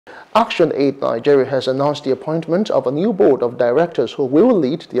ActionAid Nigeria has announced the appointment of a new board of directors who will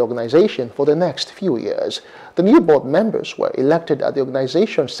lead the organization for the next few years. The new board members were elected at the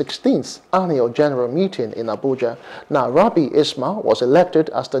organization's 16th annual general meeting in Abuja. Now, Rabi Isma was elected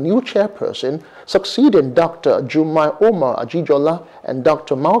as the new chairperson, succeeding Dr. Jummai Umar-Ajijola, and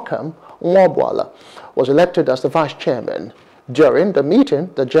Dr. Nwaobuala was elected as the vice chairman. During the meeting,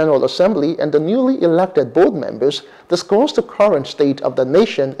 the General Assembly and the newly elected board members discussed the current state of the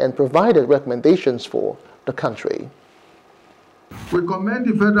nation and provided recommendations for the country. We commend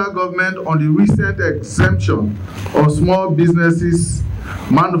the federal government on the recent exemption of small businesses,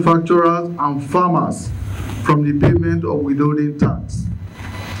 manufacturers, and farmers from the payment of withholding tax.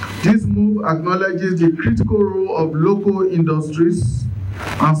 This move acknowledges the critical role of local industries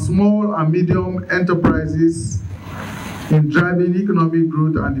and small and medium enterprises in driving economic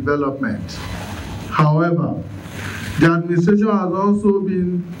growth and development. However, the administration has also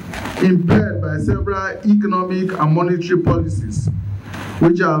been impaired by several economic and monetary policies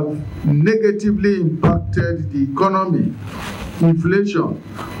which have negatively impacted the economy, inflation,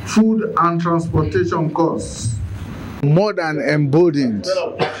 food and transportation costs. More than emboldened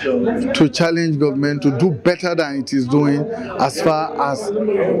to challenge government to do better than it is doing as far as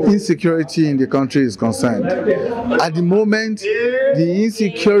insecurity in the country is concerned. At the moment, the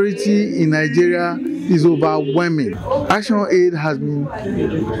insecurity in Nigeria is overwhelming. ActionAid has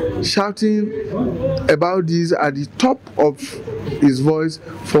been shouting about this at the top of his voice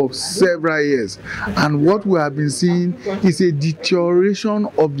for several years. And what we have been seeing is a deterioration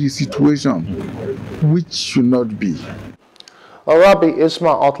of the situation, which should not be. Rabi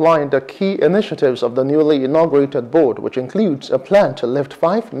Isma outlined the key initiatives of the newly inaugurated board, which includes a plan to lift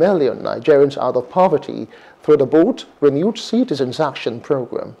 5 million Nigerians out of poverty through the board's renewed Citizens Action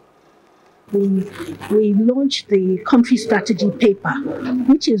Program. We launched the country strategy paper,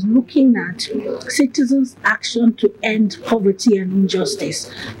 which is looking at citizens' action to end poverty and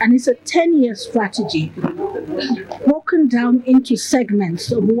injustice. And it's a 10-year strategy broken down into segments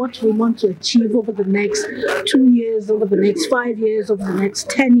of what we want to achieve over the next 2 years, over the next 5 years, over the next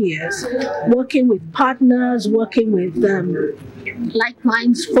 10 years, working with partners, working with like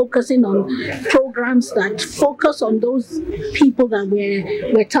minds, focusing on programs that focus on those people that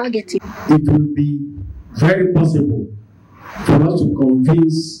we're targeting. It will be very possible for us to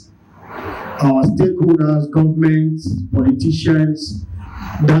convince our stakeholders, governments, politicians,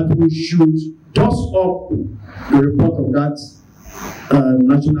 that we should dust up the report of that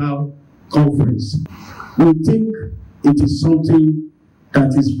national conference. We think it is something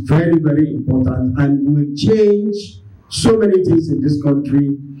that is very, very important and will change so many things in this country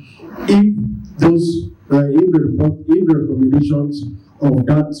if those if the recommendations of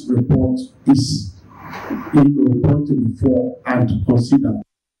that report is brought to the fore and considered.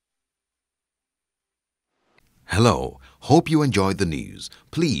 Hello, hope you enjoyed the news.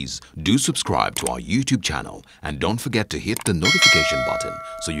 Please do subscribe to our YouTube channel and don't forget to hit the notification button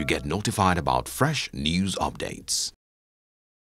so you get notified about fresh news updates.